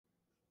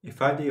A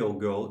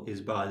 5-day-old girl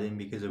is brought in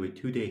because of a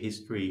 2-day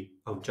history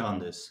of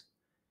jaundice.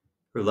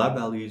 Her lab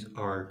values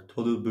are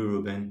total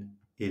bilirubin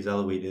is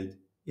elevated,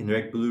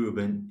 indirect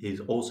bilirubin is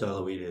also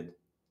elevated.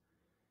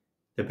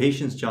 The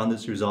patient's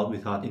jaundice resolved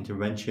without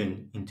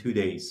intervention in 2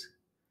 days.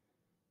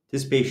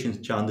 This patient's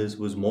jaundice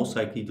was most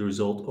likely the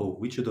result of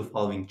which of the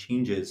following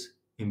changes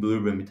in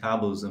bilirubin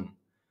metabolism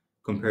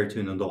compared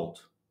to an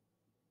adult.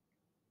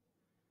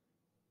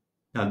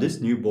 Now, this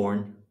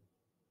newborn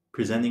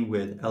presenting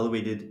with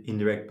elevated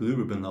indirect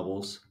bilirubin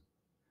levels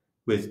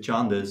with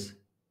jaundice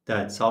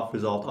that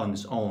self-resolved on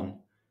its own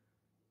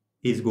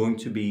is going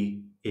to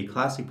be a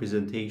classic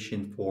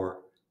presentation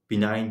for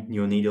benign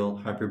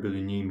neonatal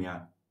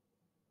hyperbilirubinemia.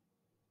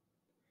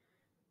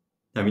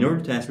 Now, in order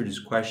to answer this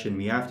question,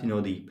 we have to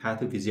know the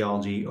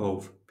pathophysiology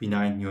of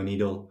benign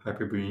neonatal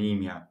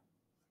hyperbilirubinemia.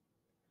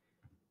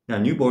 Now,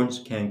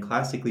 newborns can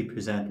classically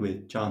present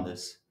with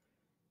jaundice,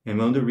 and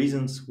one of the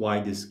reasons why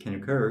this can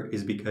occur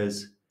is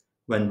because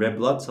when red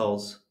blood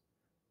cells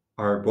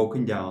are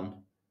broken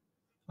down,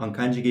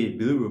 unconjugated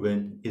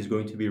bilirubin is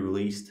going to be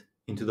released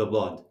into the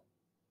blood.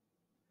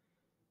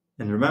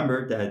 And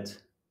remember that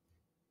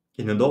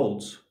in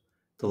adults,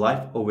 the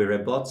life of a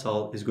red blood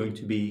cell is going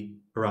to be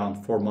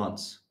around 4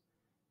 months.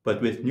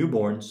 But with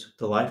newborns,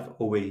 the life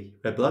of a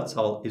red blood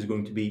cell is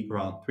going to be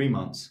around 3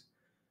 months.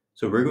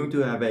 So we're going to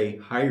have a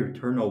higher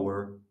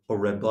turnover of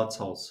red blood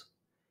cells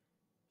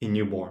in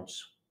newborns.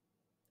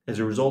 As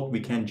a result,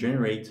 we can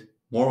generate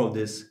more of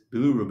this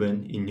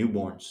bilirubin in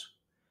newborns.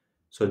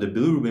 So the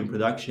bilirubin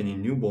production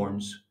in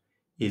newborns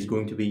is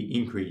going to be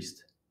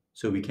increased.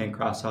 So we can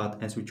cross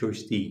out answer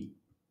choice D.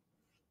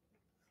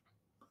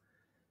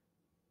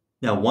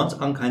 Now, once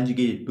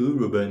unconjugated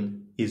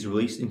bilirubin is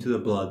released into the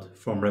blood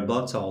from red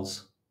blood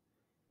cells,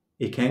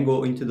 it can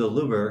go into the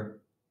liver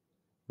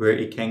where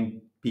it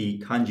can be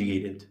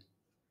conjugated.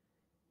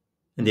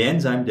 And the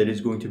enzyme that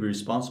is going to be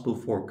responsible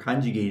for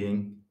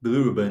conjugating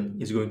bilirubin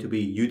is going to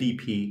be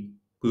UDP,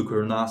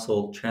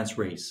 glucuronosyl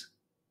transferase.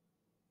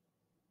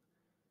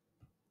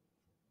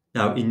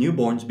 Now, in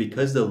newborns,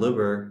 because the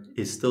liver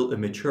is still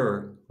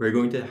immature, we're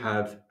going to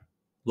have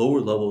lower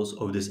levels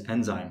of this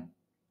enzyme.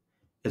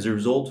 As a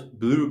result,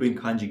 bilirubin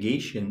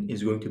conjugation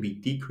is going to be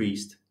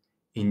decreased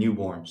in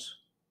newborns.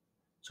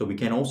 So we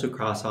can also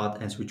cross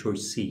out answer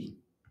choice C.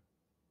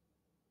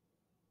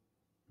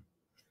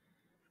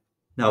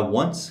 Now,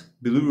 once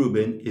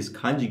bilirubin is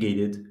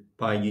conjugated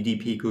by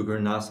UDP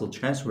glucuronosyl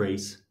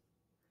transferase,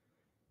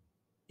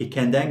 it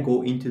can then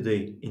go into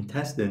the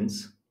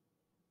intestines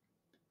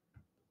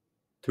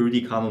through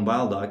the common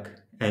bile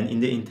duct, and in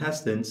the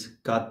intestines,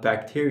 gut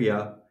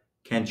bacteria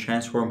can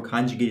transform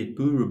conjugated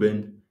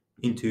bilirubin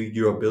into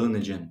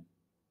urobilinogen.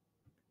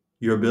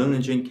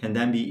 Urobilinogen can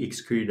then be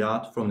excreted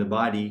out from the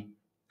body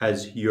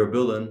as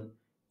urobilin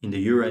in the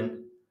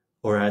urine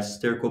or as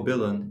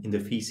stercobilin in the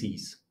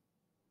feces.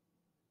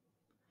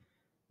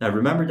 Now,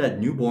 remember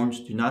that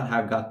newborns do not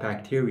have gut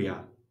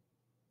bacteria.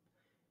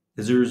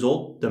 As a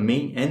result, the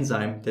main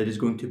enzyme that is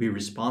going to be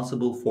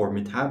responsible for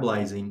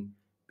metabolizing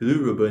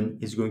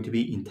bilirubin is going to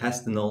be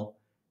intestinal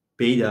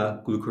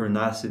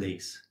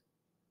beta-glucuronosidase.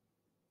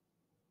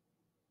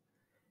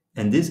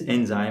 And this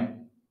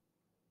enzyme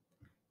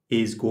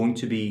is going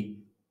to be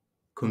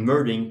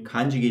converting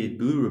conjugated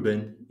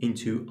bilirubin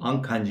into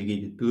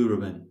unconjugated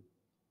bilirubin.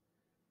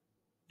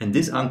 And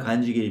this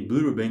unconjugated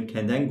bilirubin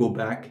can then go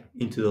back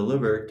into the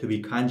liver to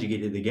be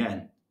conjugated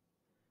again.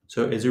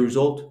 So as a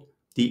result,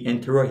 the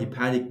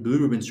enterohepatic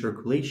bilirubin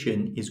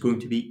circulation is going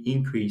to be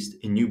increased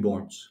in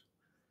newborns.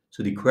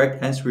 So the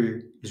correct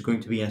answer is going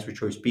to be answer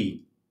choice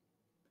B.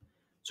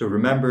 So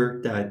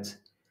remember that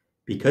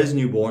because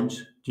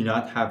newborns do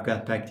not have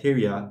gut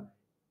bacteria,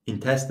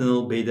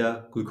 intestinal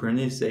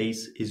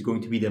beta-glucuronosidase is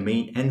going to be the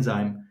main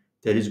enzyme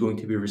that is going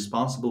to be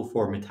responsible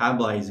for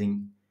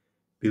metabolizing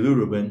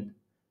bilirubin,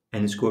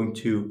 and it's going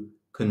to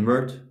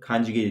convert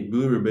conjugated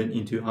bilirubin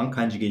into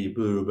unconjugated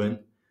bilirubin.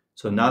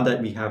 So now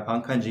that we have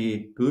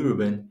unconjugated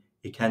bilirubin,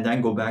 it can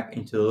then go back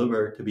into the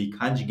liver to be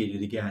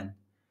conjugated again.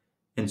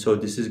 And so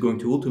this is going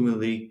to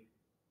ultimately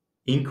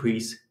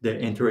increase the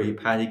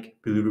enterohepatic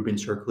bilirubin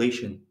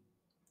circulation.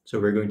 So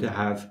we're going to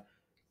have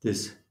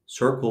this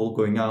circle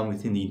going on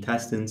within the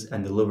intestines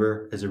and the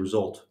liver as a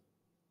result.